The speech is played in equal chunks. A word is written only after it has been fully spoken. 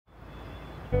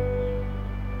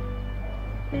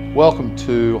Welcome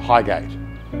to Highgate,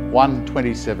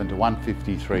 127 to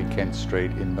 153 Kent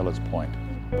Street in Millers Point.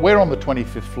 We're on the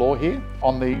 25th floor here,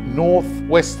 on the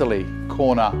northwesterly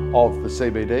corner of the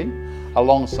CBD,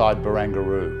 alongside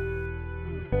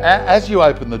Barangaroo. As you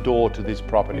open the door to this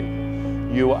property,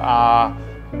 you are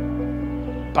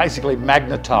basically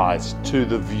magnetised to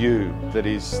the view that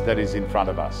is in front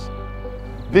of us.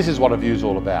 This is what a view's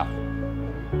all about.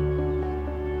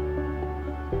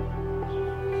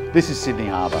 This is Sydney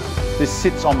Harbour. This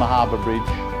sits on the Harbour Bridge.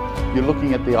 You're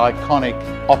looking at the iconic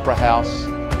Opera House.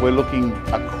 We're looking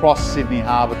across Sydney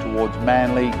Harbour towards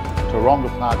Manly, Taronga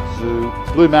Park Zoo,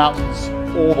 Blue Mountains,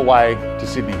 all the way to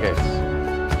Sydney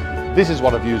Heads. This is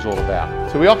what a view's all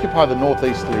about. So we occupy the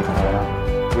northeasterly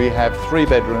corner. We have 3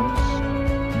 bedrooms,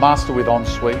 master with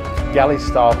ensuite,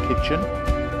 galley-style kitchen,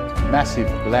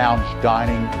 massive lounge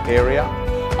dining area.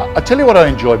 I tell you what I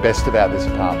enjoy best about this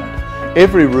apartment.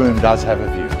 Every room does have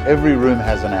a view. Every room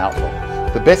has an outlook.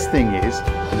 The best thing is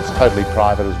that it's totally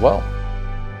private as well.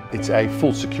 It's a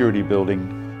full security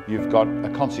building. You've got a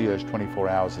concierge 24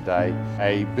 hours a day,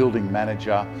 a building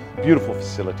manager, beautiful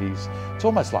facilities. It's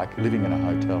almost like living in a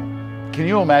hotel. Can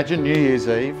you imagine New Year's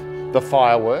Eve, the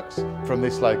fireworks from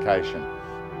this location?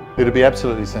 It'd be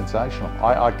absolutely sensational.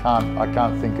 I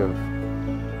can't think of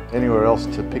anywhere else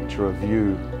to picture a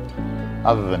view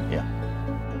other than here.